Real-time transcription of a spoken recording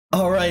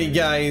Alrighty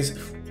guys,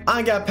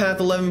 I got Path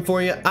 11 for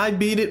you. I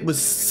beat it,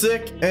 was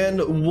sick, and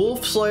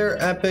Wolf Slayer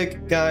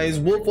epic, guys.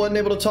 Wolf wasn't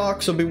able to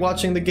talk, so be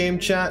watching the game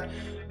chat.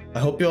 I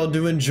hope you all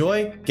do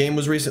enjoy. Game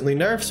was recently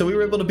nerfed, so we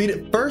were able to beat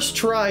it first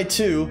try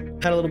too.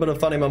 Had a little bit of a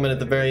funny moment at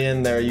the very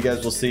end there. You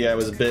guys will see I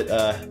was a bit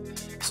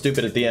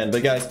stupid at the end.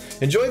 But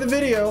guys, enjoy the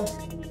video.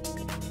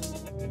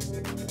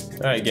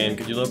 Alright game,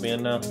 could you load me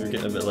in now? We're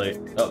getting a bit late.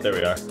 Oh, there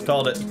we are.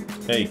 Called it.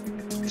 Hey.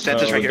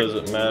 Santa's right here.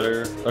 Doesn't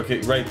matter. Okay,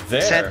 right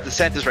there. The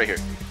Santa's right here.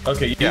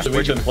 Okay, usually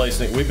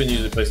we've been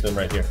usually placing them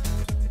right here.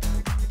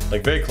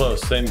 Like very close,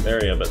 same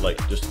area, but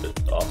like just a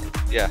bit off.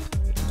 Yeah.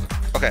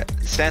 Okay,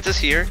 Santa's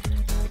here,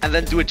 and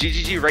then do a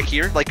GGG right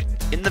here, like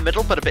in the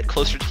middle, but a bit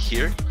closer to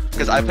here,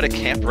 because I put a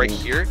camp right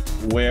here.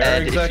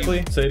 Where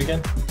exactly? Say it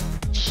again.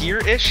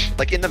 Here-ish,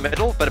 like in the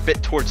middle, but a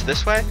bit towards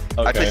this way.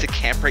 Okay. I place a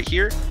camp right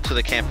here, so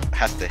the camp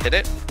has to hit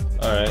it.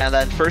 Alright. And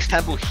then first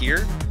temple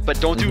here, but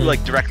don't do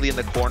like directly in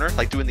the corner,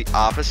 like do in the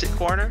opposite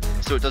corner,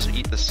 so it doesn't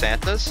eat the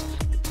Santas.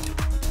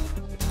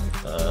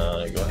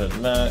 Go ahead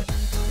and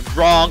that.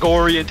 Wrong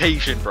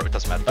orientation, bro. It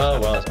doesn't matter. Oh,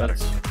 well, better.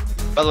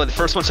 By the way, the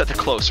first one's set to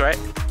close, right?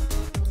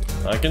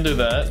 I can do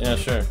that. Yeah,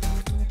 sure.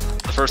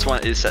 The first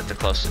one is set to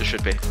close. It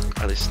should be,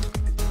 at least.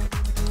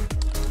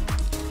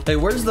 Hey,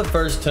 where's the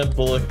first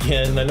temple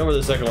again? I know where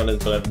the second one is,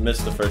 but I've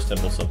missed the first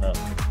temple somehow.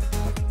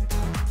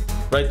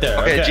 Right there.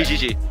 Okay,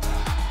 GGG.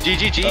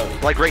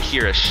 GGG, like right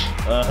here-ish.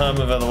 Move out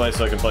of the way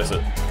so I can place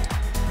it.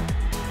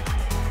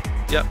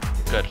 Yep,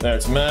 good. There,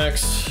 it's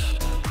max.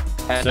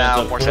 And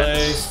Santa now more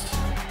placed. Santas.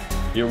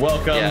 You're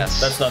welcome. Yes.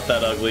 That's not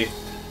that ugly.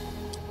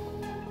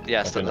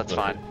 Yes, that's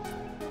fine.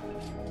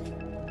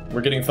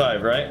 We're getting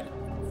 5, right?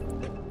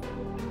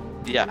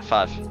 Yeah,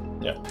 5.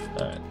 Yeah,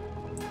 alright.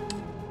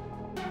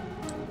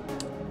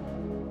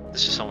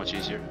 This is so much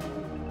easier.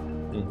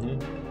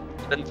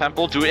 Then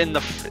temple, do it in the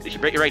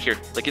right here,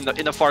 like in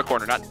the far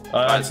corner, not.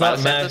 It's not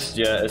maxed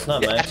yet. It's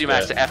not maxed. After you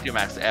max it. After you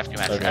max it. After you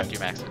max it. After you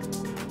max it.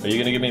 Are you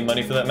gonna give me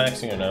money for that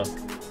maxing or no?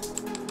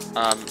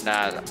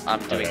 Nah. I'm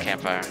doing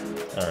campfire.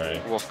 All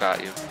right. Wolf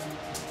got you.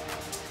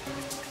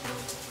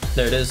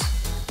 There it is.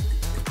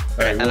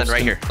 All right, and then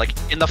right here, like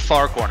in the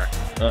far corner.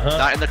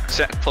 Not in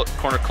the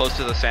corner close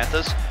to the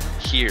Santas.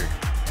 Here.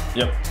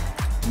 Yep.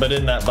 But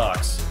in that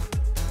box.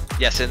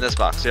 Yes, in this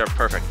box. Yeah,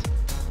 perfect.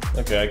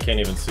 Okay, I can't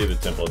even see the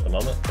temple at the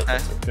moment, but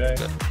that's okay.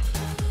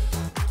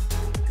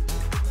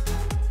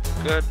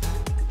 Good.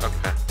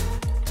 Okay.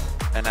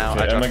 And now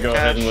I'm gonna go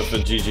ahead and with the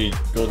GG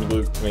golden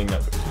blue. I mean,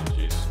 not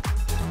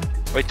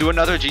GGs. Wait, do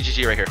another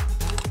GGG right here.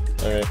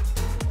 Okay.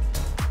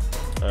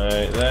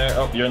 Alright, there.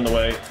 Oh, you're in the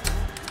way.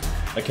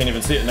 I can't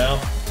even see it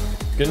now.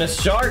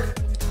 Goodness, shark!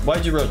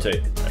 Why'd you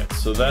rotate? Alright,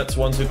 so that's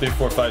 1, 2, 3,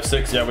 4, 5,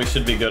 6. Yeah, we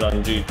should be good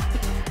on G.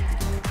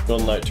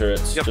 Golden light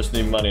turrets. Yep. Just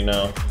need money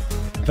now.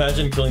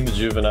 Imagine killing the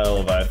juvenile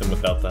Leviathan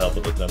without the help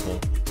of the temple.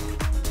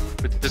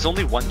 But there's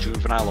only one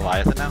juvenile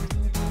Leviathan now?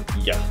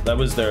 Yeah, that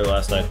was there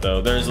last night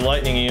though. There's a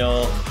lightning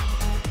eel.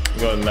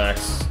 Go ahead,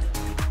 max.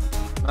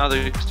 No,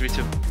 there used to be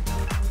 2.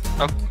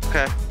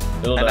 Okay.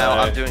 It'll die. Now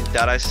I'm doing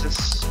Dead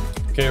Isis.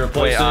 Okay,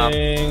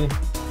 replacing.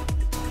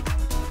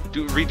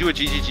 Redo a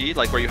GGG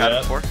like where you had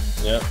it before.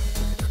 Yep.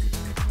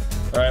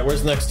 Alright,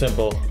 where's the next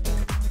temple?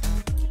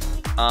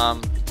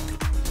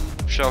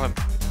 Show him.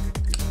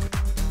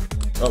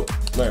 Oh,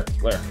 where?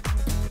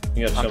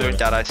 You gotta show me. I'm doing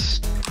Dead Ice.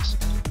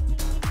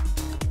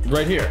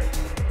 Right here.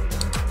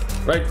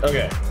 Right,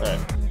 okay, alright.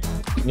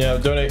 Yeah,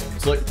 donate,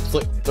 slick,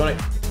 donate.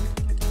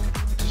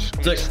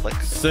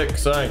 Sick,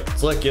 sorry.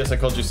 Slick, yes, I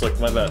called you Slick,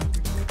 my bad.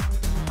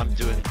 I'm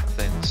doing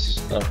things.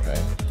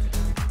 Okay.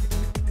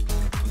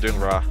 I'm doing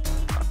raw.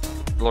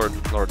 Lord.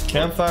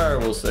 Campfire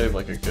will save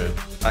like a good...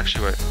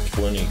 Actually, wait.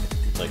 20,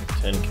 like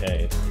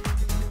 10k.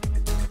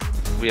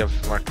 We have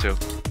Mark 2.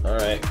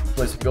 Alright,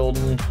 place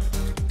golden.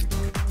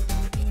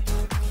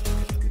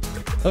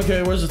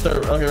 Okay, where's the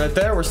third? Okay, right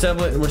there. We're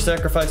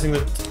sacrificing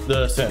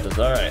the Santas.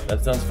 All right,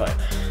 that sounds fine.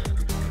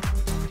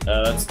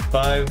 That's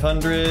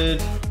 500.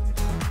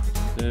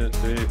 2,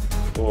 3,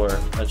 4.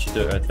 That should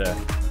do it right there.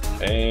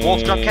 And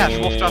Wolf drop cash.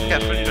 What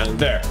are you doing?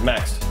 There,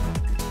 maxed.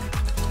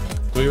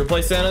 Do we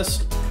replace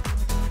Santas?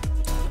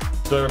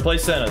 Do I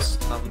replace Santas?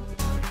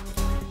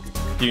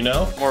 Do you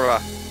know? More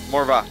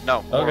raw.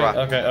 No.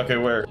 Okay.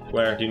 Where?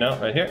 Do you know?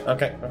 Right here.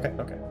 Okay.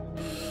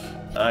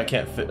 I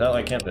can't fit. Oh,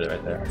 I can't fit it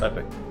right there.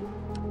 Epic.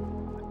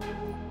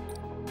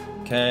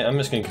 Okay, I'm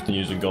just gonna continue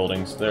using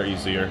goldings. They're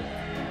easier.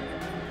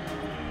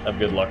 I have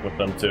good luck with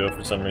them too,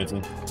 for some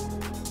reason.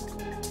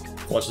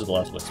 Watch the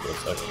last one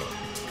explode.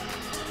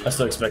 I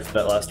still expected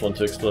that last one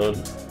to explode.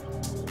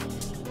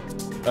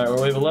 Alright,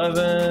 we're wave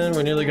 11.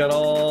 We nearly got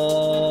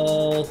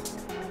all...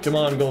 Come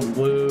on, golden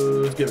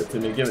blues. Give it to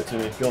me.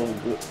 Golden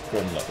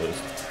not blues.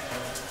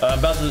 I'm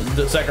about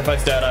to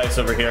sacrifice Dead Ice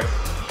over here.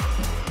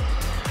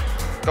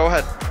 Go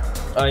ahead.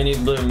 I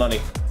need blue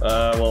money.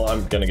 Well,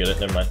 I'm gonna get it.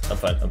 Never mind. I'm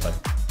fine.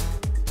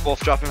 Wolf,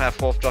 drop him half.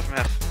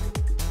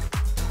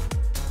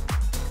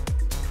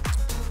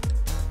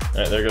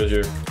 Alright, there goes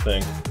your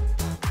thing.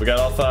 We got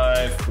all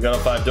 5.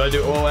 Do I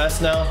do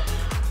OS now?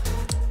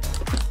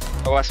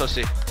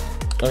 OSOC.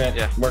 Okay,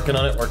 yeah. Working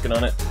on it. Here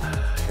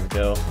we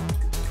go.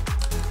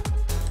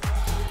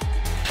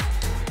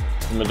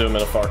 I'm gonna do him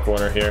in a far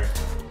corner here.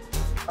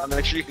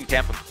 Make sure you can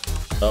camp him.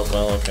 Oh,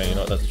 well, okay, you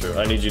know what, that's true.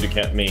 I need you to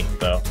camp me,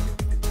 though.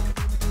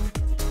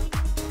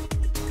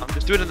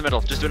 Just do it in the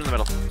middle. Just do it in the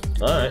middle.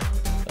 Alright.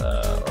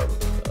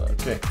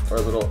 Okay.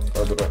 Orbital.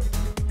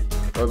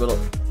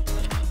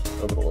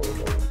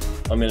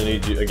 I'm gonna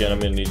need you, again, I'm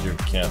gonna need your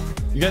camp.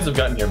 You guys have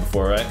gotten here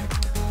before, right?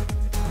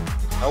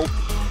 Nope.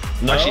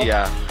 No? Actually,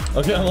 yeah.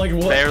 Okay, I'm like,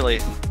 what? Barely.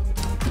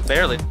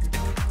 Barely.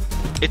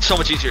 It's so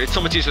much easier. It's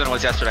so much easier than it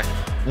was yesterday.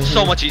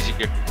 So much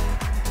easier.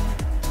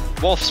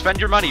 Wolf, spend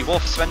your money.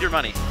 Wolf, spend your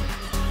money.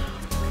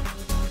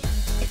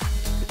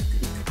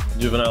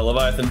 Juvenile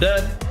Leviathan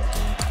dead.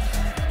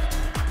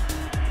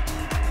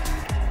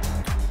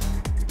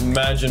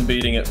 Imagine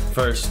beating it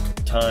first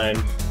time.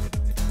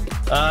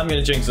 I'm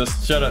gonna jinx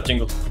this. Shut up,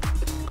 Jingle.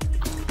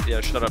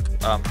 Yeah, shut up.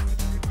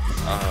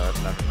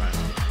 Never mind.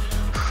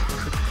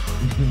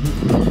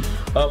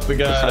 Oh, we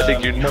got I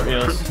think more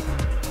eels.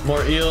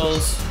 More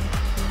eels.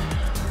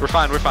 We're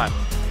fine, we're fine.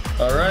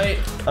 Alright,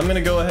 I'm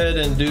gonna go ahead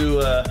and do,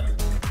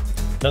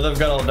 now that I've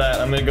got all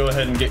that, I'm gonna go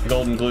ahead and get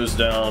golden glues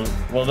down.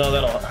 Well, no,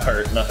 that'll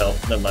hurt, not help.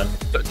 Never mind.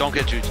 Don't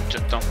get you,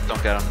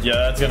 don't get him. Yeah,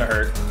 that's gonna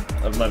hurt.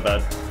 My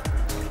bad.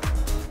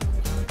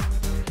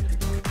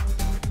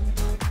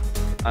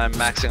 I'm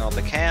maxing all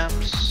the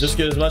camps. Just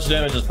get as much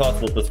damage as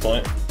possible at this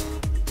point.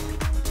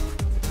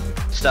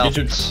 Stealth.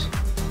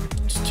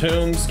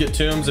 Tombs, get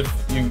tombs if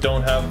you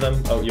don't have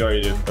them. Oh, you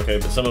already do. Okay,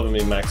 but some of them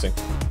need maxing.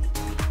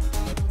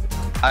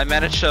 I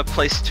managed to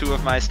place 2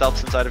 of my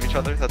stealths inside of each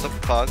other. That's a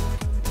pog.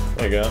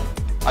 There you go.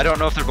 I don't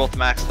know if they're both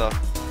maxed though.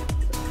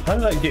 How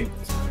did I get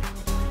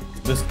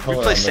this color?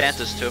 You play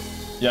Santas too.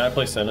 Yeah, I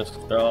play Santas.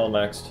 They're all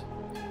maxed.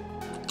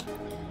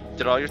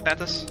 Did all your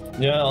Santas?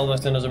 Yeah, all my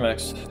Santas are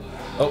maxed.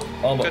 Oh,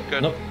 almost.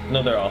 Good. Nope,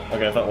 no, they're all.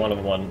 Okay, I thought one of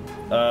them won.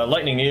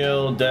 Lightning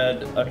eel,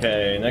 dead.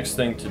 Okay, next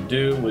thing to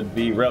do would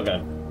be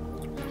railgun.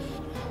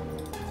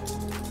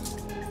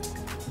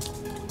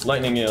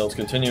 Lightning eels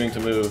continuing to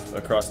move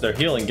across. They're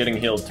healing, getting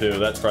healed too.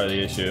 That's probably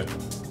the issue.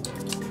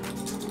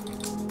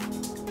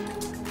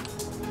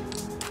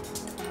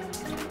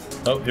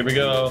 Oh, here we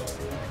go.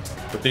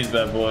 With these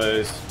bad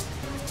boys.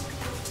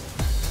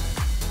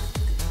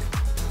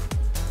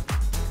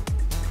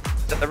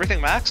 Is everything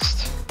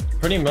maxed?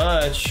 Pretty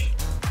much.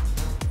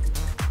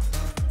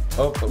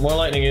 Oh, more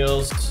lightning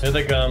eels. Here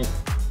they come.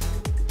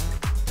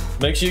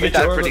 Make sure you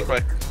get your pretty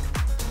quick.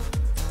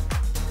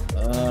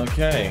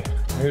 Okay.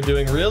 You're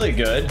doing really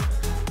good.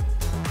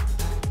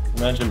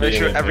 Imagine Make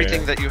being sure in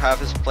everything here. that you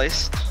have is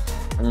placed.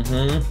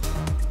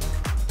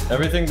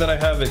 Everything that I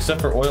have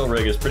except for oil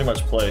rig is pretty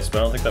much placed, but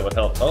I don't think that would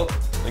help. Oh,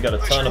 we got a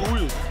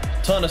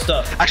ton of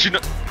stuff. Actually, no.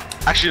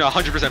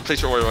 100%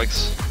 place your oil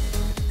rigs.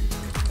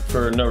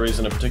 For no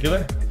reason in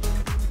particular.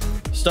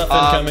 Stuff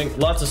incoming.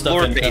 Lots of stuff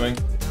Lord incoming.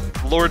 Bait.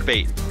 Lord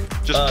bait.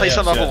 Just place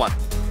on level 1.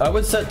 I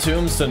would set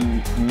tombs to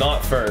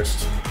not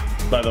first,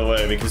 by the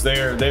way, because they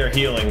are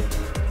healing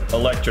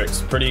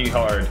electrics pretty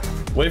hard.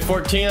 Wave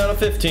 14 out of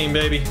 15,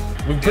 baby.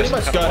 We pretty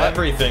much got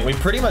everything. We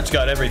pretty much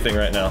got everything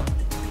right now.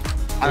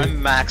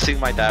 I'm maxing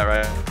my dat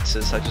right. I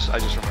just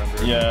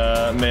remember.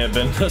 Yeah, it may have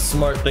been a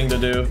smart thing to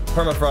do.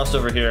 Permafrost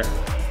over here.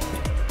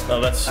 Oh,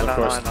 that's of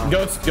course.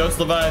 Ghost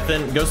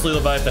Leviathan. Ghostly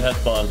Leviathan has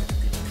spawned.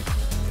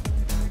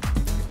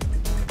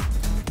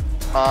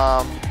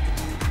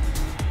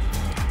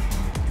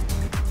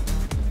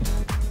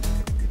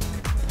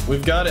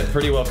 We've got it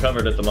pretty well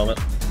covered at the moment.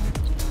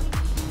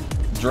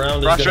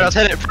 Drowned is Frost Rails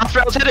hit it! Frost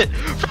Rails hit it!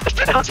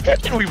 Frost Rails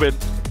hit it! We win!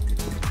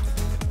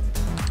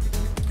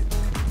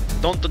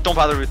 Don't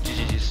bother with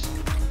GGGs.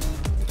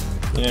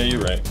 Yeah,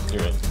 you're right.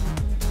 You're right.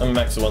 I'm gonna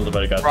max the ones I've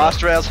already got.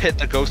 Frost Rails hit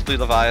the Ghostly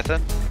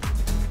Leviathan.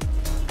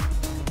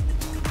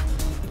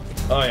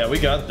 Oh yeah, we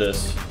got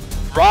this.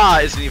 Ra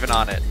isn't even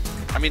on it.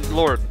 I mean,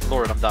 Lord,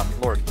 I'm done.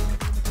 Lord.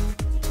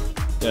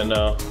 Yeah,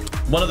 no.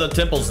 One of the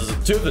temples is.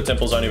 2 of the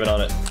temples aren't even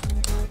on it.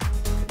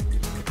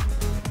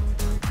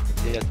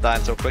 Yeah, it's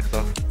dying so quick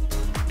though.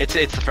 It's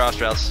the Frost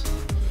Rails.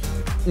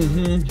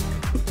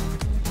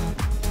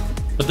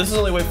 But this is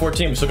only wave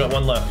 14. We still got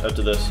 1 left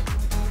after this.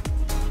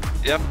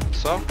 Yep.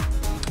 So.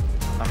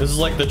 This is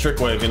like the trick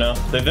wave, you know?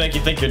 They think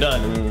you think you're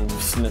done,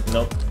 and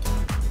nope.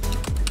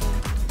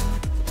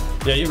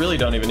 Yeah, you really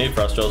don't even need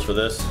frost rails for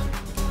this.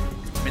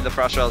 I mean, the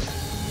Frost Rails.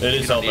 It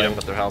is helping. Need them,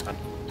 but they're helping.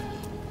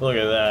 Look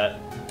at that.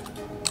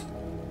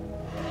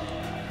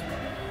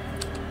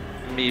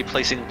 Me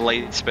placing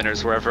blade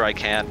spinners wherever I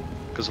can,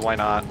 because why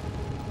not?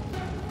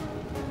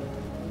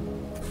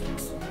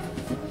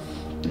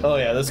 Oh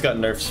yeah, this got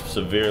nerfed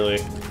severely.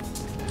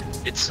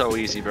 It's so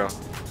easy, bro.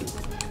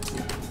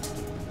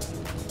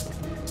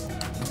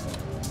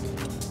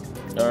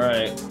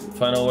 Alright,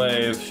 final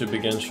wave should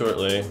begin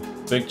shortly.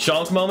 Big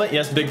Chonk moment?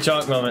 Yes, Big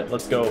Chonk moment.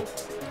 Let's go.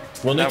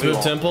 We'll need to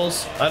move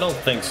temples? I don't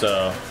think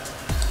so.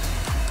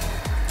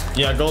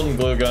 Yeah, golden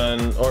glue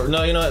gun. Or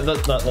no, you know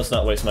what? Let's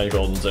not waste my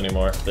goldens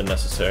anymore than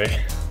necessary.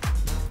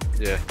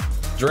 Yeah.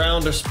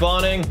 Drowned or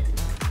spawning.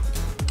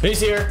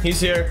 He's here.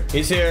 He's here.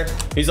 He's here.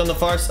 He's on the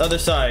far other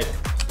side.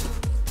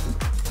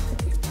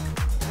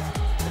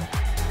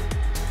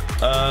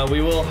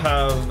 We will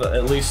have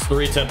at least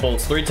 3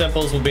 temples. 3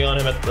 temples will be on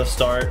him at the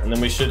start, and then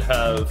we should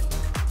have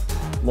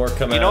more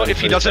come out. You know, if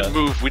he doesn't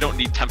move, we don't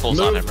need temples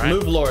on him, right?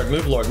 Move Lord,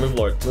 move Lord, move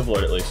Lord, move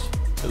Lord at least.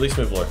 At least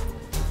move Lord.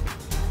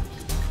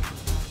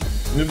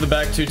 Move the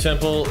back 2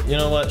 temple. You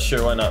know what?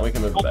 Sure, why not? We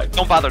can move the back.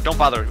 Don't bother, don't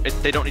bother.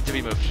 They don't need to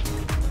be moved.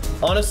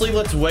 Honestly,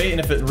 let's wait, and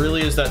if it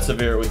really is that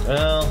severe,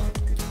 well...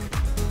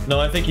 No,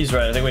 I think he's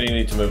right. I think we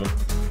need to move him.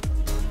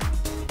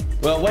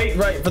 Well, wait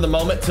right for the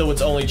moment till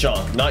it's only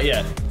Chonk. Not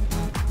yet.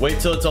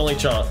 Wait till it's only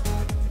Chonk.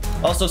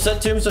 Also,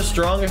 set tombs are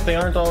strong if they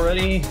aren't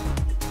already.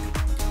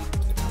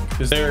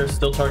 Because they're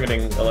still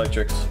targeting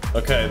electrics.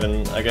 Okay,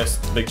 then I guess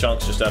Big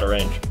Chonk's just out of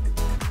range.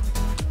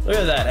 Look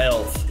at that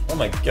health. Oh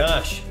my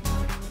gosh.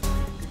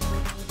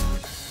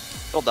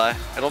 He'll die.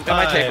 It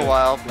might take a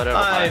while, but it'll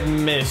die. I've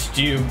missed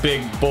you,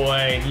 big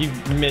boy.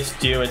 You've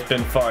missed you. It's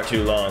been far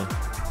too long.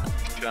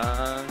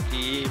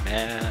 Chunky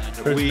man,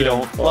 we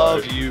don't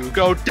love you.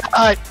 Go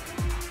die!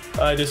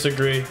 I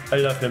disagree. I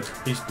love him.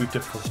 He's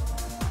beautiful.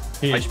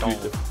 He is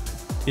beautiful.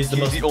 He's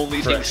the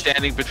only thing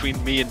standing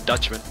between me and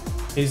Dutchman.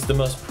 He's the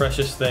most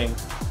precious thing.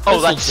 Oh,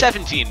 that's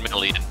 17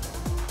 million.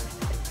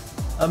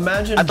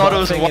 Imagine. I thought it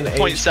was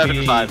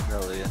 1.75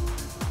 million.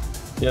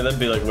 Yeah, that'd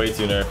be like way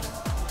too nerfed.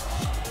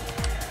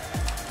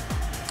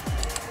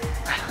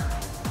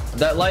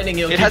 That lightning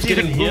heal keeps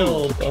getting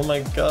healed. Oh my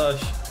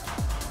gosh.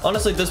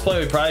 Honestly, at this point,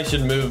 we probably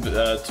should move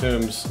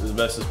tombs as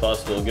best as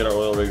possible and get our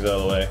oil rigs out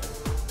of the way.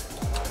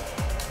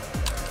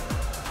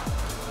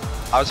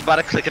 I was about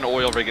to click an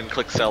oil rig and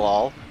click sell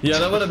all. Yeah,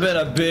 that would have been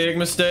a big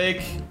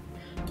mistake.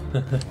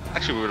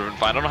 Actually, we would have been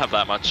fine. I don't have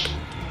that much.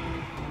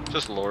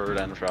 Just Lord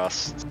and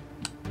Frost.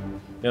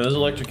 Yeah, those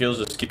electric heals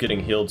just keep getting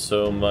healed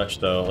so much,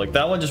 though. Like,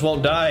 that one just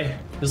won't die.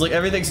 It's like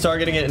everything's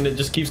targeting it and it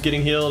just keeps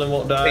getting healed and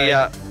won't die.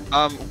 Yeah,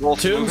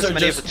 Wolf, tombs move as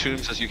many just, of the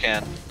tombs as you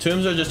can.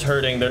 Tombs are just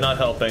hurting. They're not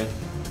helping.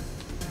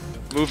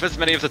 Move as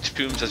many of the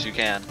tombs as you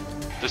can.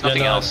 There's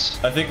nothing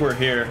else. I think we're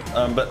here,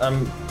 but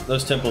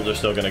those temples are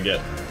still gonna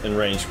get in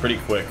range pretty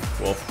quick,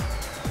 Wolf.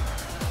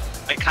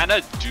 I kind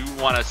of do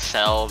want to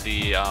sell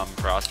the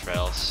frost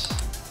rails.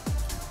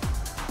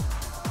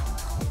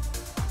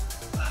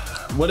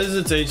 What is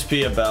its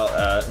HP about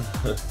at?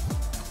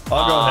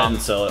 I'll go ahead and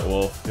sell it,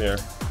 Wolf. Here.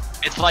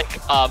 It's like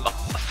a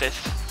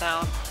 5th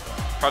down,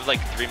 probably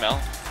like 3 mil,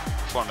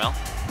 4 mil.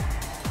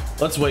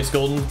 Let's waste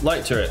golden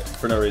light turret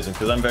for no reason,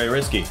 because I'm very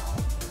risky.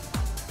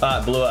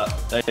 Ah, it blew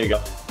up. There you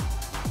go.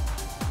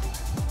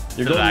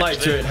 Your golden light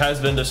turret has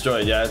been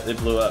destroyed. Yeah, it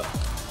blew up.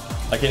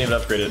 I can't even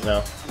upgrade it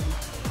now.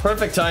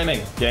 Perfect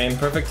timing, game.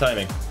 Perfect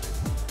timing.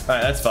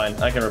 Alright, that's fine.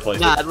 I can replace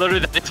it. Nah,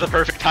 literally, that's the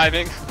perfect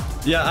timing.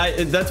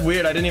 Yeah, that's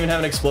weird. I didn't even have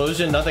an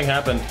explosion. Nothing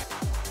happened.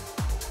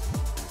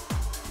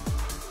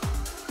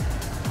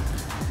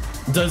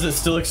 Does it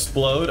still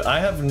explode? I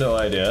have no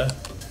idea.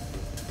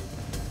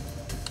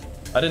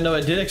 I didn't know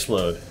it did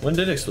explode. When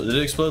did it explode? Did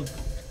it explode?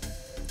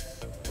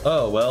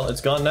 Oh, well,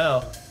 it's gone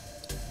now.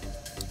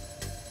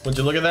 Would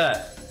you look at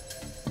that?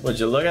 Would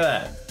you look at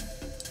that?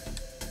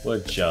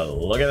 Would you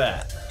look at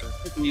that?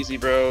 Easy,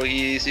 bro.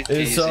 Easy.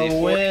 It's a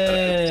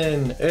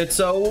win. It's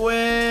a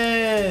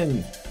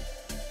win.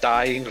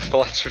 Dying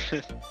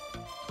Fletcherman.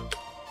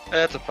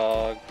 That's a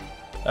pog.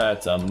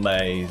 That's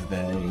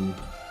amazing.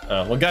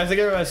 Well, guys, thank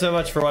you everyone so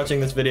much for watching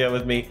this video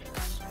with me.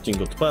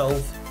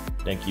 Jingle12.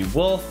 Thank you,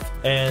 Wolf.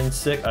 And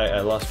Sick. I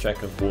lost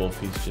track of Wolf.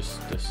 He's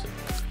just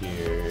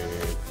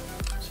disappeared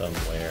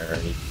somewhere.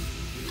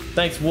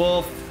 Thanks,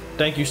 Wolf.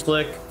 Thank you,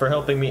 Slick, for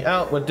helping me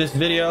out with this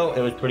video.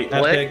 It was pretty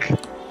epic.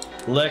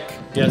 Lick.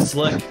 Yes,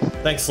 Slick.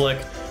 Thanks, Slick.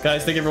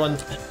 Guys, thank everyone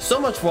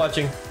so much for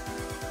watching.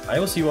 I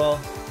will see you all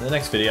in the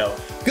next video.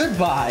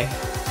 Goodbye,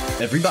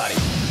 everybody.